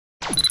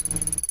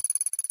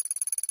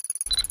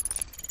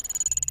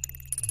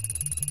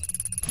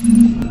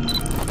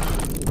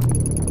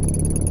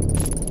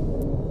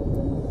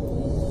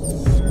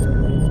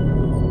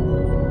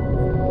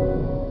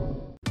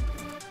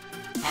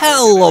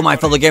Hello my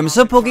fellow gamers,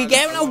 so Puggy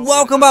Gaming, and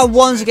welcome back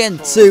once again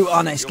to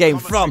our next game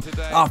from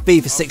our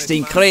FIFA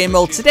 16 career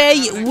mode.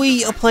 Today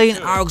we are playing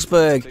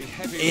Augsburg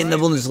in the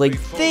Bundesliga.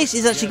 This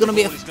is actually going to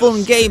be a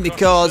fun game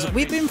because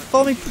we've been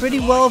performing pretty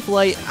well of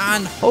late,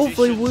 and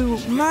hopefully we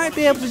might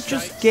be able to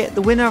just get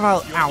the winner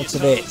out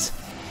of it.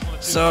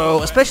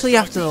 So, especially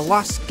after the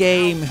last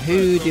game,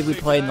 who did we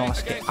play in the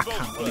last game? I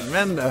can't really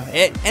remember.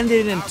 It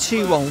ended in a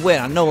 2-1 win,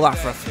 I know that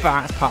for a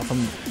fact, apart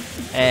from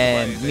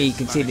me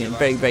conceding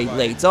very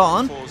late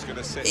on.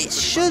 It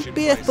should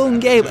be a fun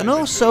game, and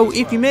also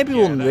if you may be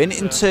wondering,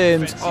 in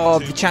terms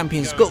of the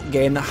Champions Cup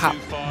game that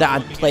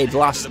I'd played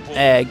last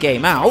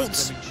game out,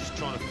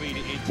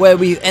 where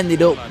we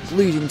ended up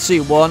losing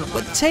 2-1,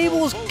 but the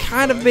table's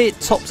kind of a bit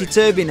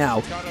topsy-turvy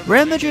now.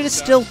 Real Madrid is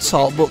still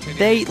top, but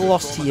they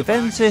lost to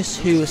Juventus,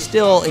 who are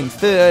still in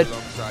third,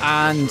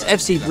 and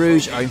FC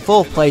Bruges are in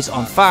 4th place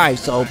on 5,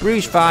 so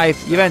Bruges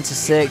 5, Juventus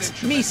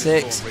 6, me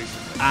 6,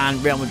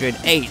 and Real Madrid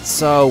 8,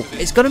 so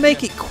it's going to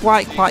make it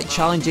quite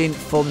challenging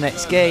for the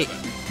next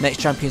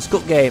Champions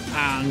Cup game,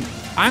 and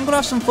I'm going to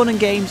have some fun and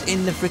games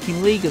in the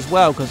freaking league as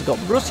well, because I've got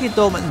Borussia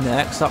Dortmund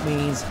next. That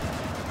means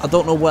I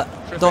don't know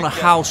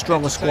how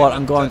strong a squad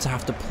I'm going to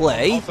have to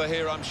play,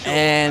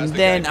 and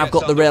then I've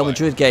got the Real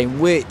Madrid game,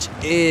 which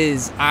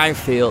is, I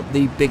feel,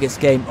 the biggest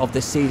game of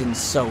the season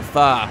so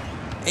far.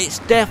 It's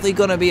definitely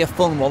going to be a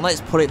fun one,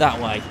 let's put it that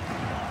way.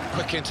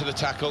 Quick into the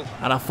tackle.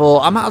 And I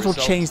thought I might as well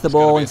change the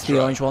ball into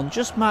the orange one.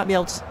 Should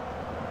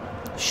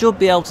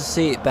be able to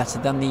see it better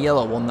than the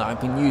yellow one that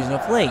I've been using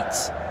of late.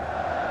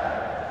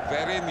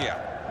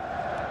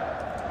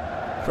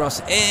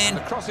 Cross in.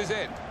 The cross is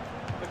in.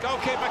 The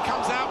goalkeeper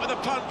comes out with a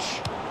punch.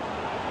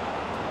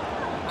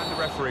 And the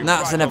referee. And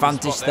that's an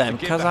advantage then,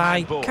 because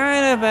I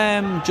kind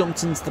of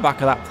jumped into the back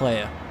of that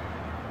player.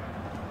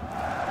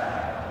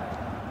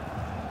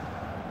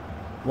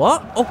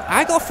 What? Oh,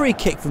 I got a free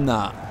kick from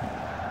that.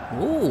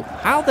 Ooh,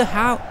 how the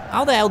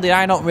hell did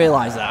I not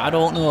realise that? I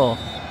don't know.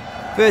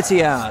 30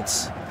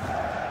 yards.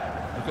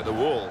 Look at the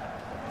wall.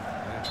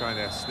 They're trying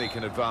to sneak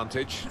an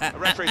advantage. The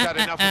referee's had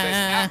enough of this.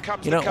 Out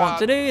comes you the don't card. want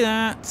to do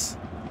that.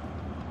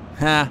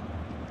 Ha.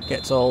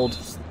 Gets old.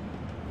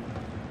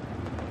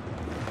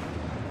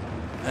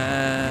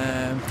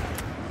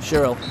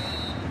 Cheryl.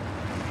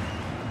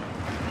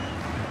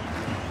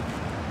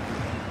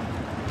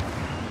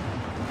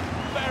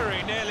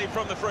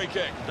 From the free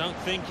kick. Don't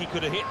think he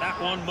could have hit that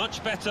one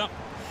much better.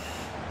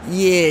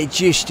 Yeah,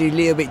 just a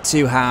little bit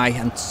too high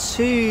and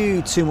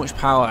too much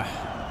power.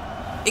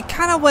 It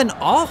kind of went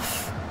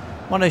off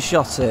when I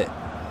shot it.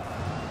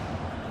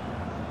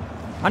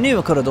 I knew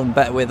I could have done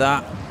better with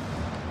that.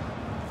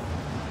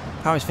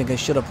 I always think I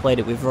should have played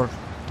it with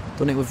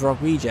done it with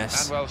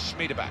Rodriguez. And well,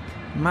 Schmiedeback.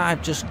 Might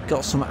have just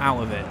got some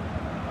out of it.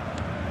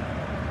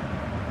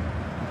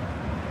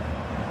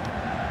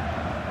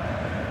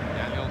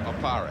 Daniel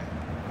Opare.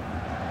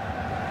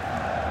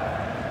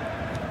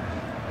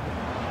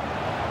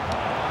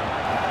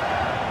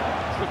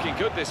 Looking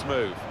good, this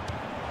move.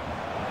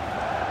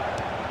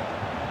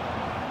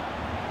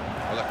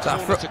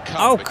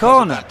 Well,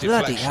 corner.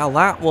 Bloody hell,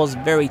 that was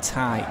very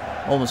tight.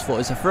 Almost thought it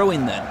was a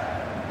throw-in then.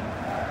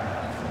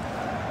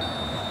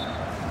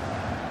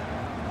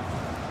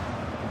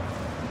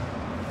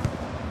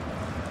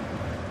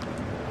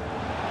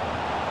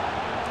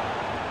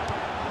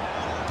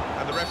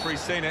 And the referee's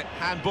seen it.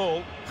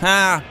 Handball.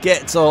 Ha,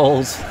 gets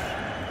old.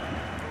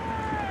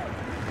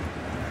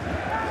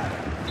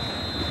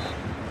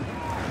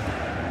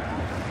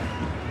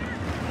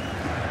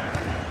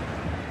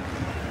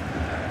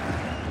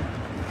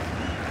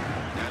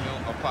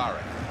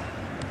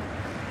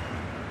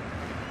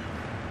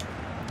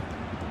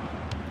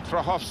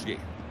 Strahovski.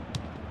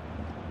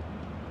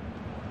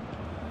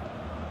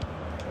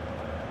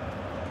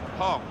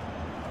 Hong.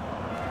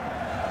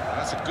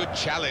 That's a good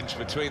challenge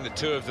between the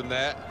two of them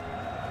there.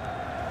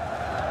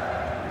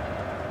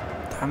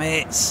 Damn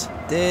it.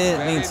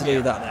 Didn't mean to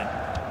do that then.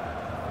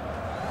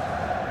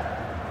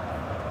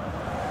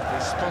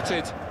 He's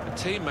spotted a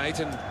teammate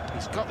and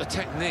he's got the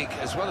technique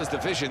as well as the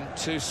vision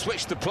to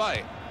switch the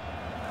play.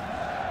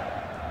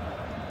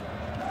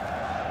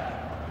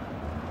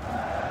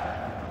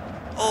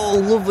 Oh,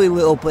 lovely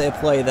little bit of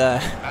play there.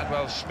 And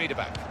well,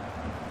 Schmiedeback.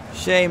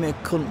 Shame it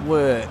couldn't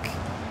work.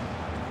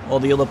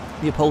 Or the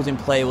opposing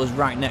player was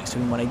right next to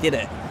him when he did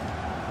it.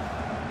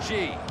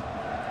 G.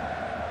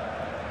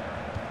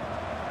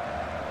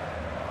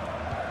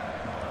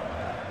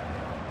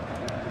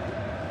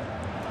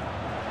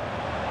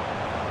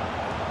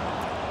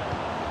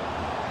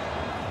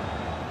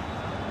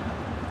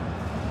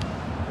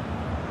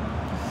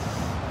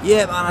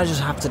 Yeah, man, I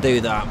just have to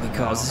do that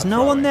because there's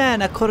no one there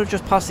and I could have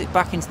just passed it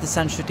back into the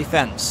centre of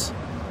defence.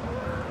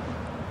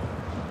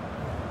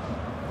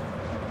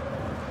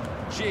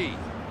 G.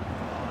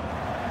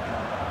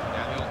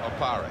 Daniel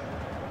Opare.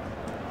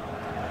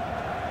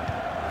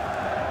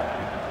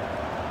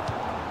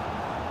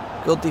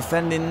 Good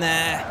defending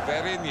there.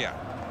 Verinia.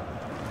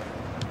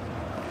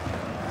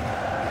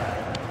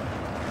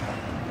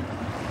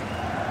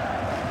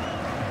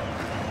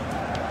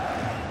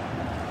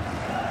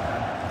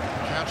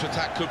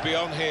 counter-attack could be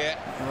on here.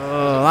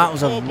 Oh, that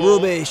was a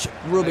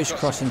rubbish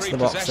cross into the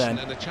box then.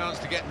 And a chance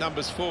to get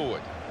numbers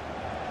forward.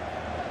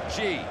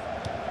 G.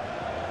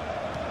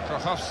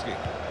 Trochowski.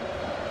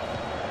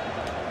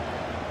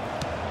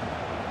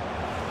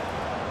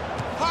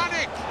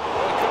 Panic!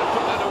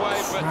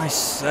 For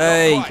Christ's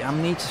sake,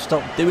 I need to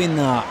stop doing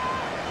that.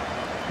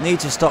 I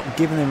need to stop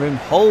giving them room.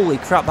 Holy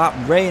crap, that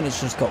rain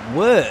has just got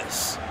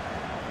worse.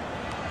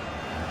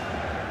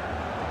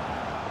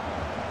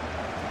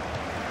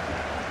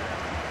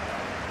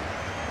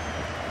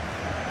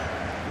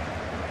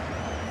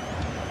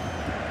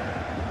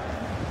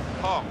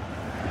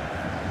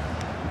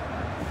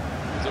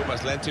 He's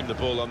almost lent him the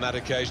ball on that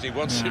occasion. He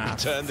wants it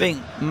returned. I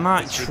think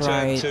might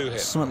try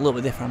something a little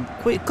bit different.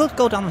 Quick, could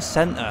go down the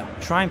centre,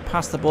 try and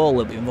pass the ball a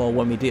little bit more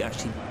when we do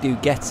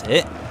get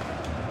it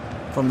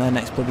from their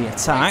next bloody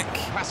attack.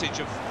 Passage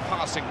of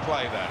passing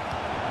play there.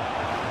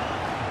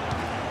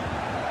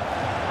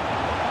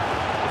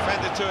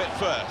 Defended to it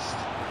first.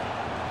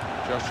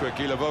 Joshua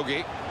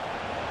Gilavogi.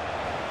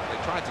 They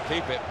tried to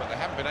keep it, but they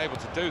haven't been able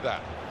to do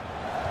that.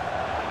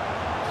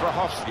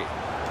 Trochowski.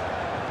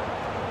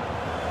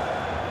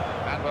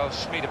 Manuel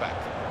Schmiedeback.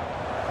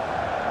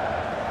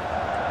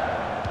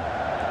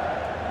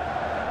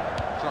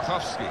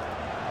 Trochowski.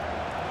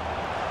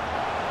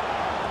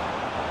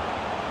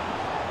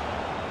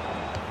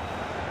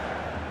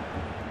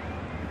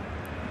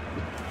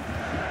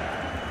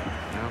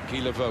 Now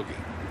Gilavogi.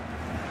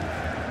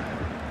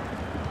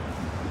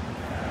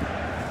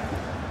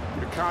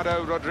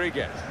 Ricardo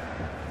Rodriguez.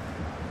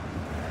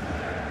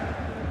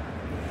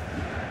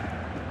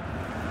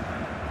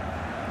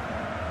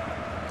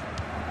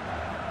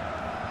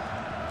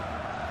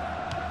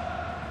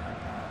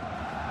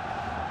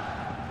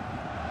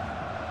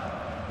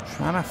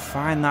 Trying to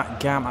find that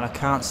gap and I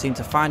can't seem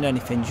to find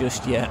anything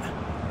just yet.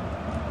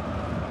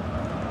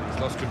 He's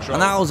lost control.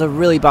 And that was a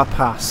really bad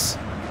pass.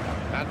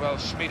 Manuel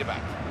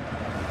Schmiedeback.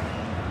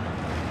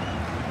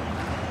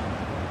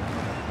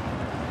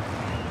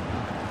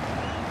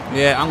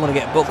 Yeah, I'm going to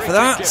get booked for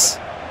that.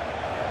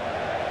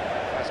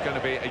 That's going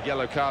to be a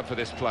yellow card for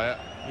this player.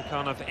 You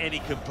can't have any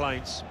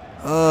complaints.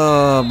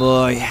 Oh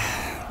boy.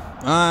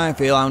 I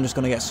feel I'm just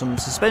going to get some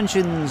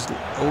suspensions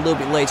a little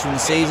bit later in the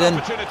season.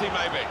 Opportunity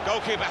maybe.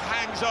 Goalkeeper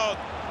hangs on.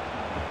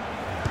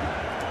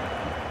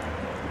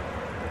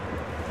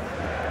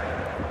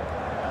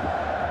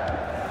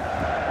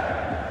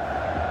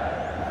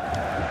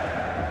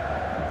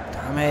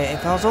 Damn it,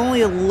 if I was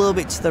only a little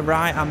bit to the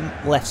right,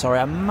 left, sorry,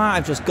 I might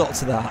have just got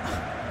to that.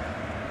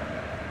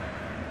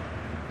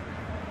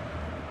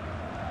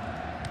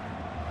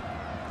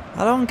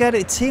 I don't get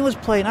it. The team was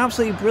playing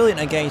absolutely brilliant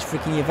against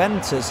freaking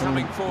Juventus in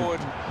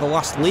the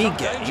last league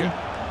game.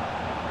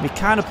 We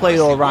kind of played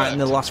all right in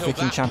the last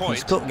freaking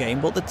Champions Cup game,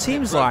 but the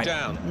team's like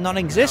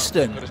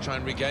non-existent. Got to try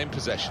and regain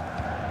possession.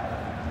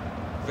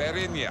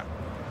 Verinia.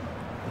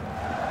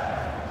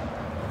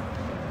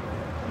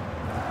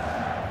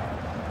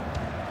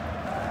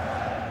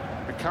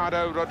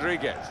 Ricardo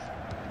Rodriguez.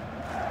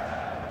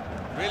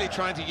 Really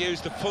trying to use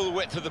the full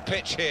width of the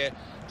pitch here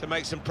to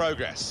make some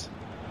progress.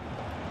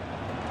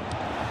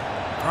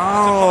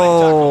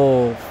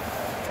 Oh,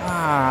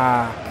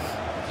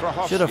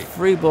 fuck. Should have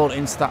freeballed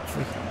into that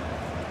free.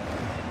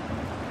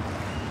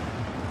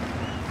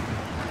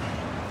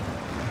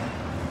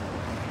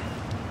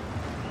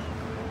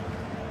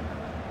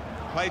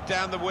 Played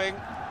down the wing,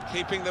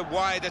 keeping the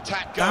wide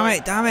attack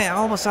going. Damn it, I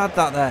almost had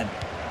that then.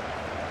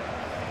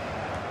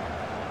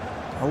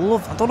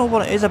 I don't know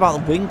what it is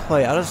about the wing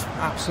play, I just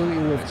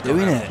absolutely love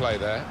doing it. Play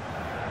there.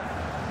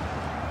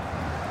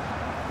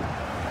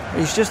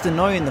 It's just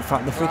annoying the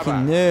fact the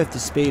freaking nerve the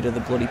speed of the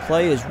bloody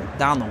players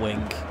down the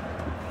wing.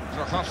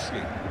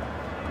 Trochowski.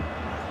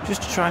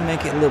 Just to try and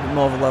make it a little bit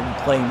more of a level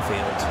playing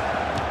field.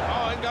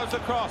 Oh, in goes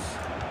across.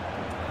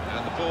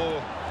 And the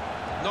ball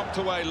knocked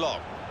away long.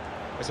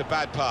 It's a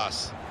bad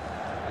pass.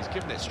 He's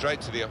given it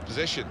straight to the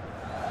opposition.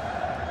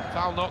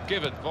 Foul not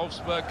given.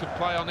 Wolfsburg can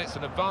play on it. It's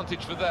an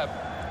advantage for them.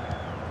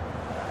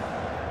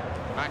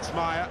 Max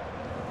Meyer.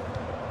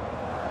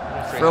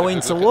 Throw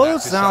in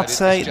towards, I'll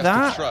take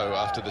that. Throw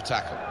after the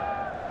tackle.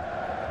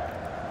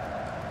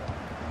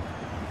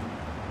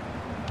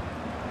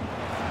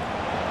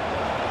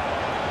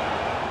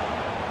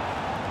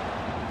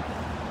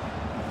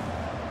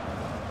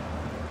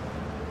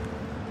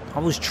 I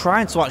was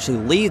trying to actually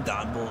lead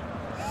that, but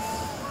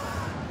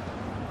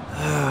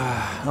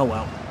oh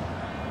well.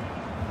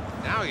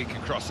 Now he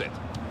can cross it.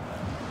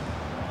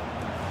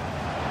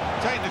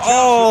 Taking the chance with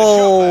the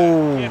shot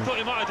there. Yeah, thought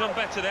he might have done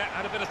better there.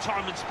 Had a bit of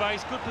time and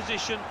space. Good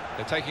position.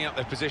 They're taking up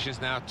their positions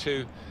now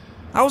to.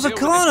 That was a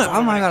corner.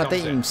 Oh my god, I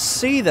didn't even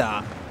see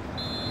that.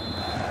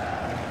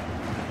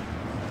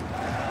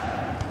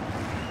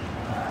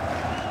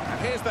 And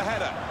here's the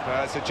header.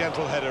 It's a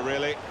gentle header,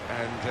 really,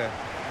 and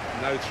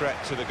no threat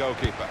to the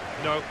goalkeeper.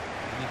 No,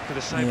 he could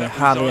have saved that.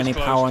 Hardly any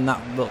power in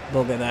that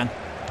bugger then.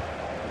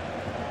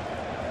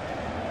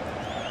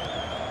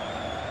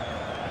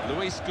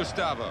 Luis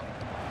Gustavo.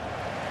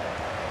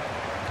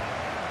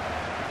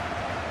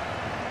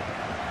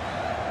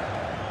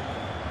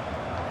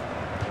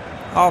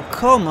 Oh,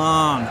 come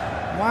on.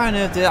 Why on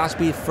earth did it have to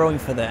be throwing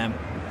for them?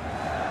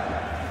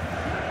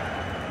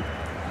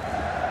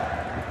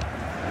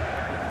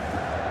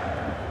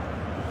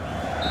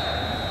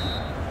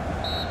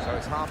 So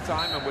it's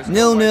half-time and we're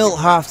 0-0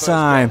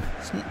 half-time.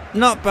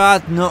 Not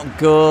bad, not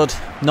good,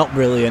 not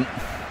brilliant.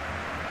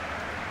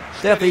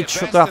 Definitely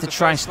going to have to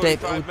try and stay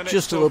up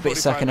just a little bit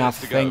second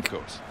half, I think.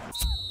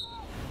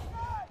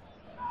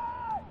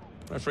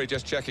 Referee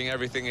just checking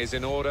everything is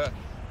in order,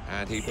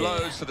 and he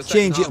blows for the second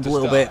Change half it up to a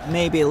little start. bit,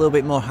 maybe a little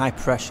bit more high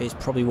pressure is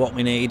probably what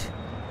we need.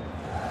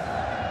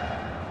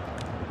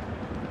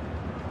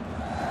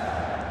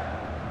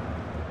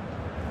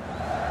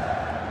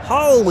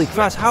 Holy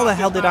Christ, how the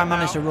hell did I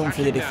manage to run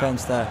through the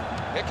defence there?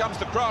 Here comes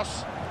the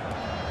cross.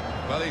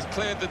 Well, he's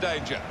cleared the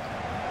danger.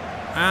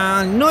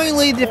 And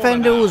knowingly the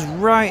defender was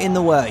right in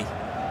the way.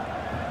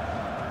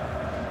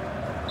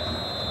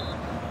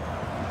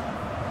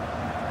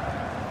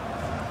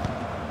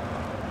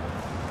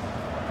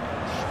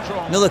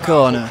 Strong, Another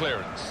corner.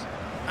 clearance.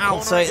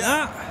 I'll take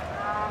that.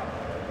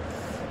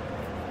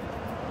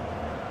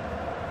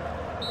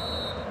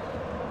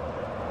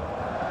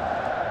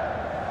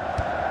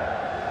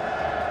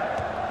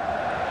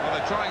 Well,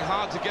 they're trying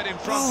hard to get in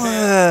front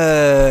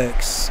here.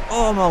 Works.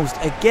 Almost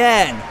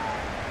again.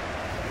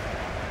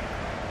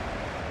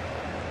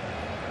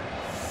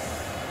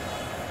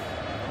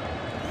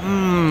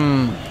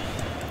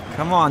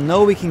 Come on,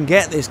 no, we can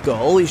get this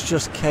goal. It's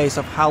just a case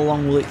of how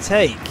long will it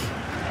take.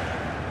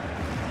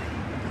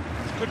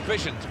 It's good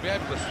vision to be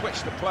able to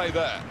switch the play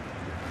there.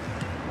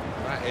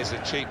 That is a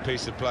cheap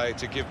piece of play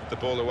to give the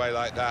ball away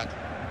like that.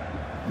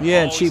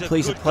 Yeah, cheap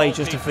piece of play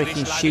just to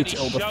freaking shoot it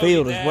over the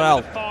field as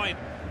well.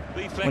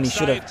 When he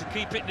should have.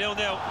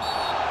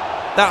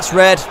 That's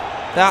red.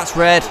 That's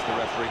red. What's the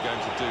referee going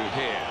to do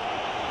here?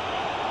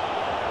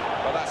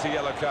 Well, that's a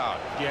yellow card.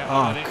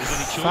 Oh,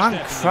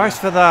 thank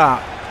Christ for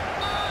that.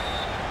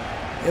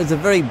 It was a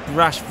very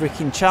brash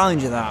freaking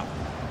challenge of that.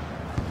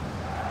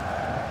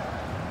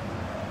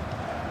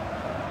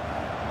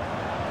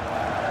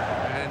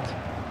 And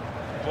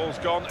the ball's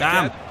gone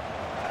Damn. again.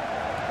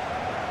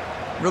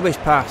 Rubbish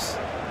pass.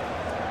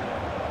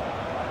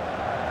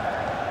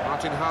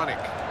 Martin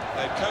Harnik.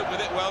 They've coped with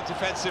it well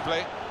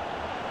defensively.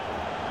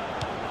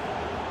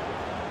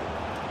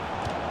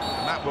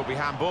 And that will be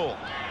handball.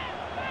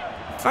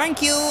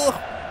 Thank you.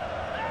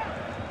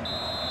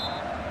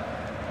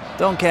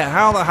 Don't care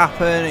how that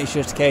happened, it's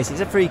just a case, it's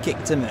a free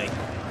kick to me.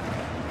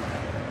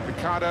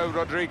 Ricardo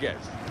Rodriguez.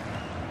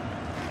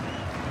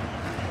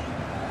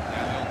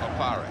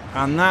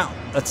 And that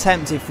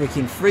attempted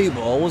freaking free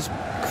ball was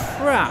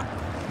crap.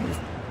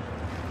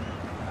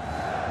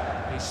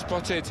 He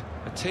spotted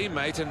a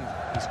teammate and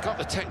he's got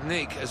the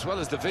technique as well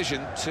as the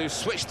vision to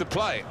switch the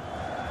play.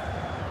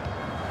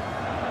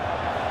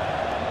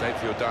 Date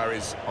for your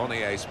diaries on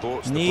EA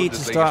Sports. Need to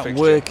Bundesliga start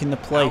fixture. working the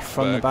play Augsburg,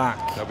 from the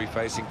back. They'll be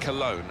facing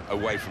Cologne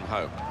away from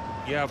home.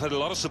 Yeah, I've had a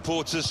lot of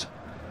supporters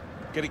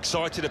get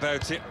excited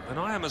about it, and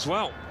I am as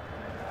well.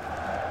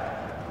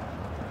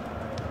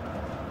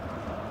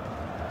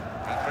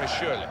 Andre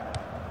Schürrle.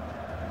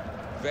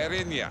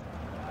 Verinia.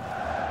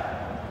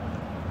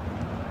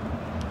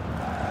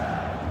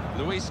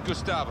 Luis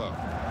Gustavo.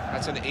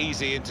 That's an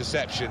easy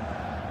interception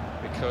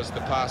because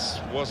the pass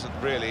wasn't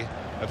really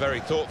a very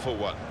thoughtful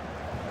one.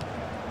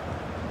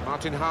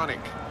 Martin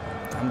Harnik.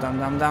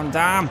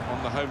 Damn.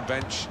 On the home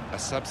bench, a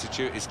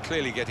substitute is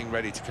clearly getting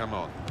ready to come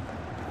on.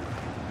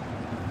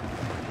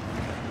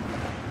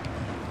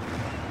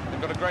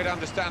 They've got a great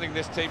understanding,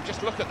 this team.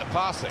 Just look at the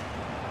passing.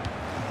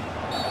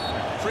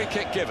 Free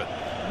kick given.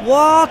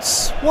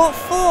 What? What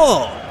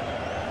for?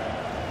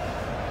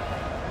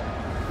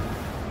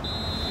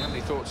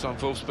 Any thoughts on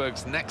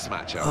Wolfsburg's next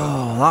match?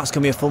 Oh, that's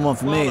going to be a fun one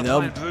for me, though.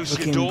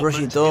 Looking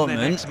Borussia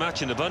Dortmund. Next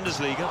match in the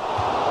Bundesliga.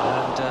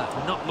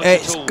 And, not much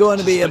It's at all going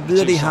to be a split the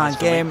bloody two hard sides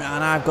for me. game,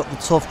 and I've got the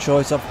tough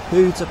choice of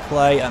who to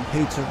play and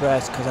who to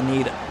rest because I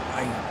need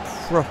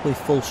a properly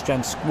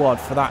full-strength squad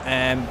for that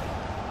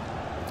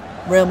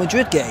Real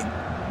Madrid game,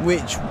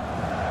 which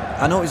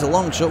I know it's a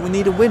long shot. We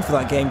need a win for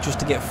that game just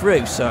to get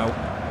through, so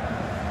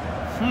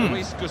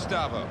Luis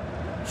Gustavo.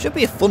 should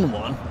be a fun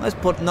one. Let's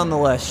put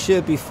nonetheless,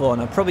 should be fun.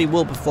 I probably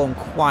will perform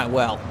quite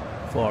well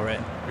for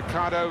it.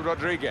 Ricardo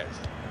Rodriguez.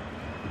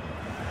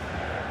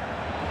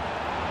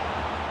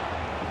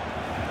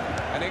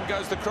 And in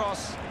goes the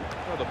cross.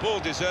 Well, the ball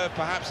deserved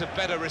perhaps a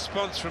better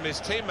response from his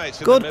teammates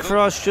in Good the middle.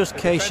 cross, just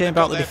The case shame defender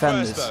about got the there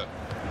defenders. first,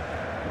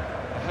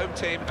 the home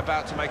team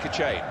about to make a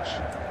change.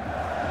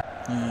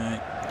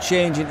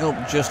 Changing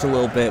up just a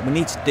little bit. We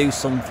need to do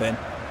something.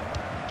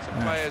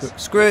 Some players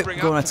screw it, bring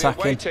go up and to the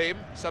away attack him. team.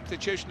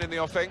 Substitution in the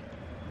offing.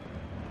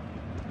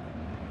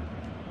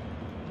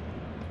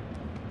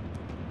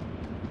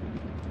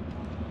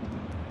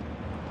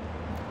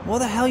 What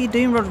the hell are you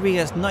doing,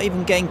 Rodriguez? Not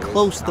even getting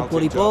close to the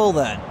bloody Altitude. ball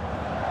then.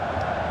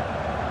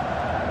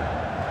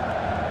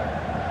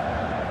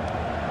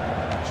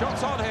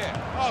 Shots on here.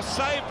 Oh,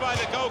 saved by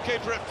the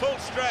goalkeeper at full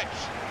stretch.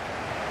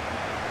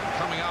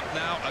 Coming up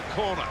now, a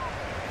corner.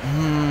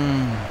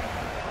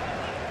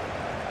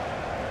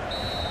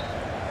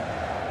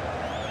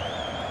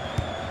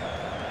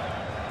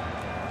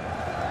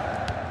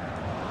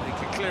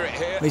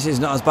 here. This is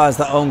not as bad as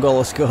that own goal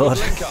I scored.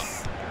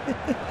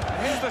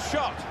 Here's the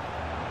shot.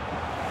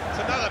 It's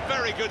another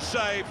very good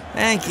save.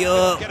 Thank you.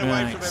 Get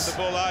away from him the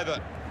ball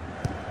either.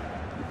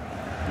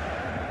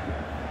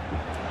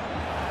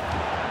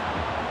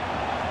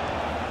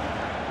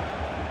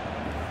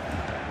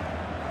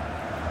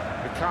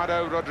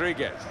 Ricardo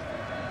Rodriguez.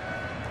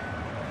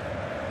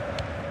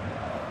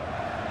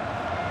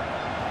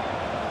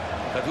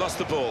 They've lost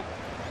the ball.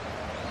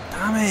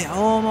 Damn it, I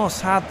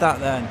almost had that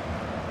then.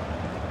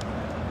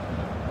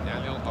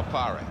 Daniel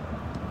Opare.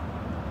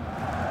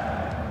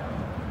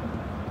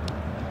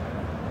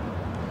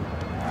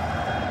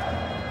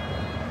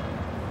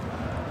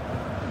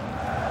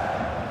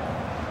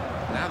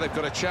 Now they've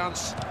got a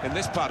chance in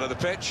this part of the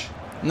pitch.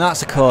 And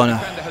that's a corner.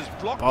 Defender has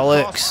blocked Bollocks.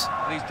 the cross,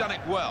 and he's done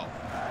it well.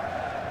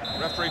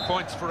 Referee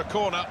points for a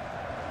corner.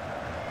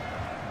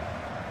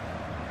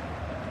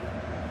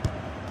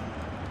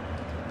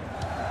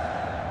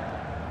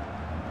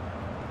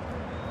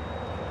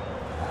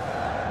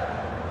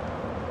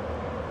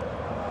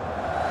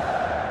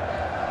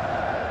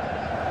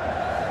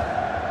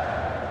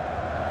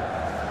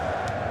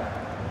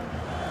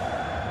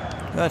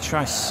 Gotta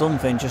try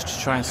something just to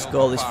try and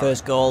score this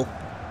first goal.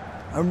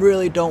 I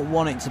really don't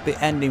want it to be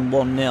ending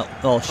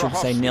 1-0, or should we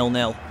say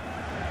 0-0.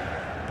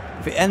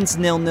 If it ends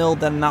 0-0,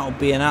 then that'll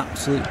be an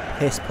absolute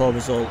piss poor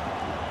result.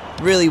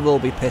 Really will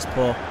be piss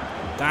poor.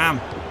 Damn.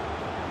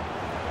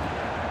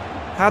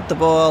 Had the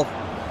ball.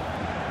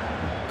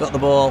 Got the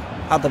ball.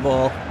 Had the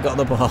ball. Got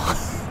the ball. Oh,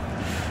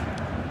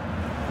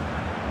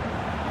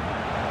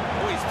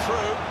 he's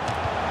through.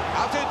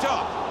 Out in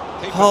top.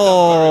 Keeper's done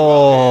very well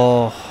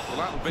Oh. here. Well,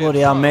 that'll be a Bloody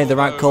hell, throw, made the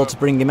right call to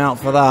bring him out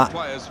for that.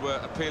 Players were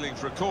appealing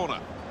for a corner.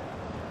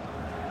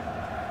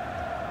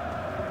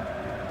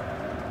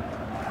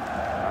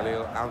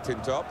 Halil out in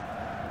top.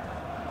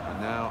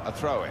 And now a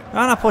throw in.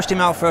 And I pushed him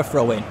out for a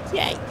throw-in.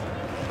 Yay.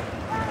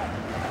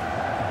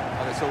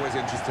 And it's always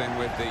interesting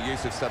with the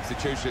use of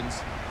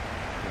substitutions.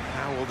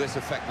 How will this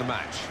affect the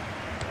match?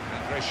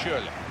 And very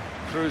surely.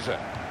 Cruiser.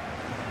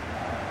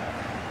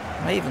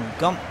 I even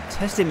got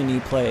tested a new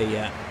player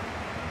yet.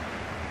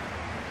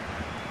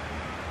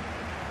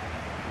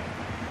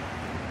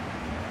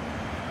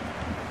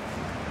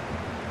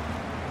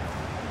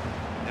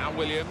 Now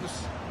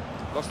Williams.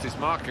 Lost his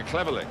marker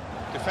cleverly.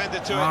 Defender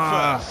to it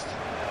first.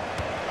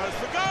 Goes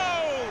for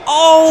goal!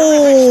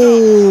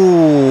 Oh!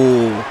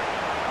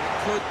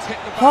 Could tip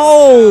the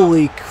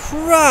Holy Take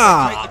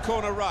crap! the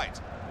corner right.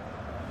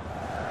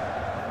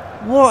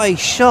 What a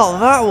shot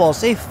that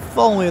was. If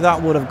only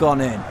that would have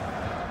gone in.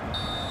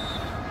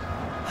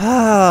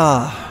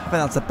 I think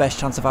that's the best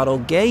chance I've had all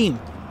game.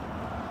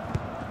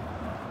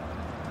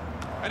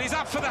 And he's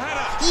up for the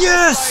header.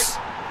 Yes!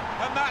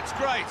 And that's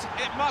great.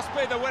 It must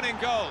be the winning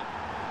goal.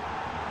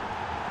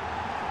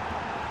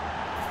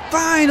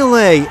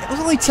 Finally! It was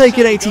only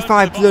taking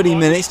 85 bloody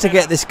minutes to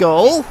get this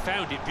goal.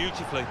 Found it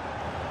beautifully.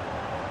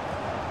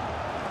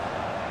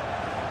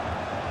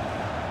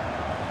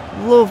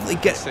 Lovely.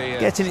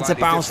 Getting it to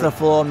bounce to the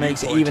floor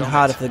makes it even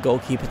harder for the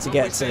goalkeeper to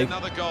get to.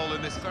 Another goal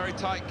in this very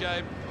tight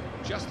game.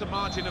 Just a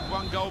margin of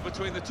 1 goal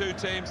between the two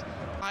teams.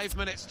 5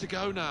 minutes to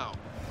go now.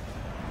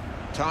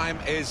 Time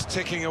is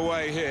ticking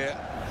away here,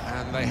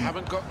 and they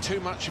haven't got too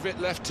much of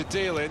it left to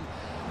deal in.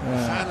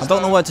 I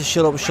don't know where to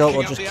shut up short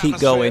or just keep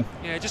going.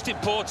 Yeah, just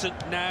important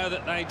now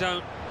that they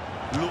don't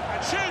look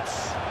and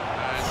shoots.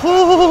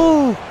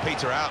 Oh.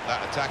 Peter out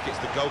that attack. It's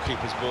the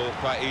goalkeeper's ball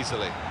quite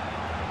easily.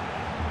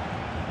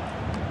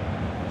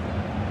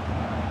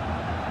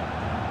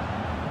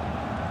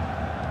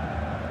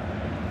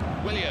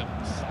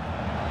 Williams.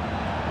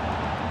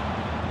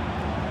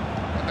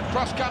 And the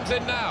cross comes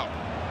in now.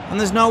 And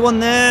there's no one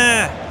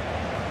there.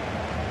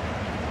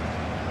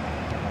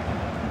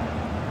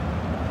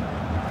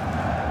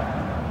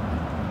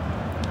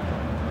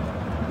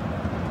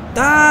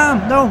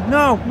 Damn! No,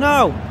 no,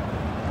 no!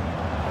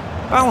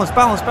 Balance,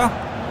 balance, balance.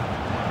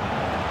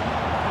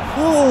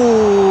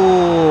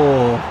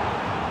 Oh!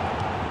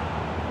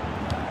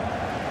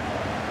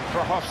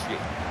 Krochowski.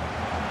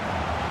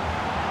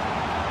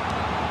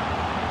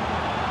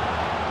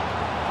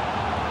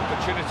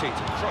 Opportunity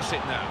to cross it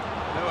now.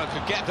 No one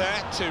could get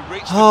there to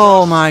reach the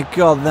Oh cross. my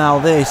god, now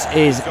this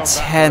is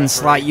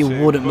tense like you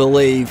wouldn't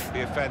believe.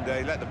 The offender,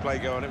 he let the play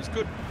go on. It was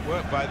good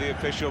work by the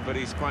official, but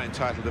he's quite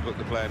entitled to book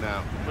the player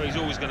now. Well, he's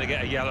always going to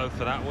get a yellow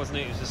for that, wasn't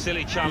it? It was a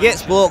silly He challenge.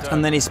 gets booked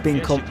and then he's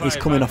coming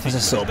off as a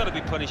He's sub. got to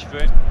be punished for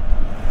it.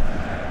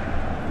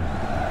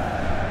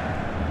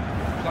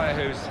 The player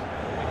who's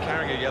been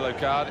carrying a yellow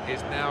card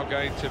is now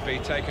going to be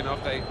taken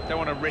off. They don't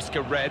want to risk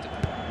a red.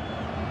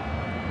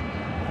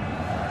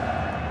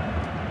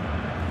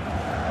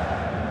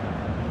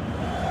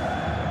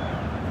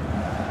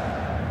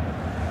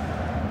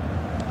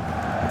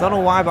 I don't know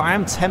why, but I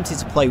am tempted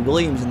to play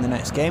Williams in the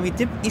next game.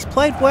 He's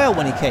played well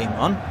when he came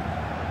on.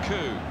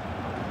 Coup.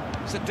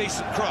 It's a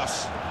decent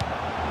cross.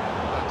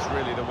 That's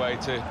really the way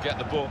to get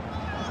the ball.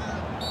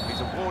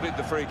 He's awarded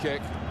the free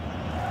kick.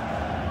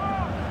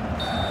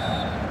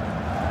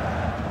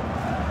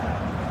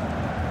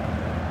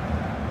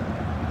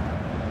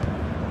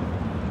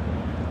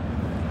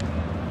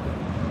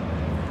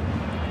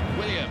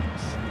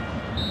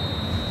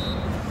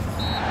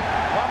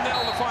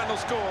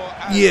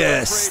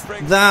 Yes,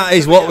 that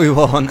is what we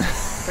want. I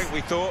think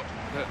we thought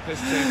that this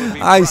team would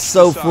be I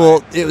so brushed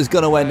thought aside. it was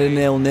going to end in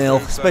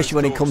 0-0, especially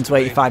when it comes to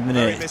 85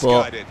 minutes.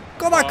 But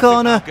got that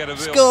corner,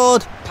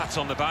 scored.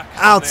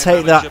 I'll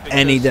take that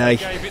any day.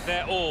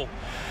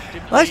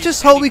 Let's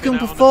just hope we can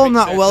perform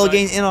that well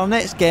in our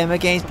next game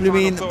against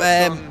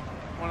Borussia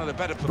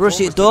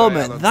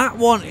Dortmund. That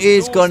one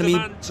is going to be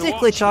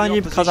particularly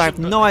challenging because I have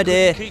no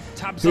idea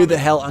who the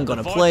hell I'm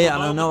going to play,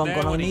 and I know I'm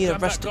going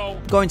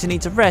to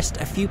need to rest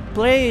a few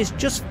players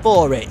just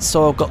for it.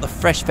 So I've got the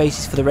fresh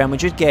faces for the Real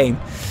Madrid game.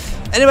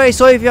 Anyway,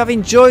 so if you have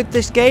enjoyed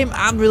this game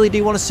and really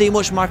do want to see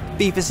much of my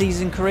FIFA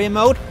season career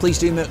mode, please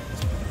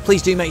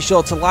do make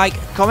sure to like,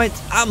 comment,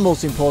 and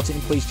most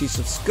importantly, please do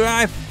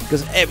subscribe,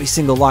 because every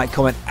single like,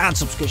 comment, and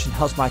subscription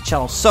helps my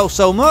channel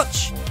so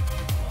much.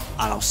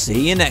 And I'll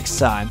see you next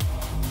time.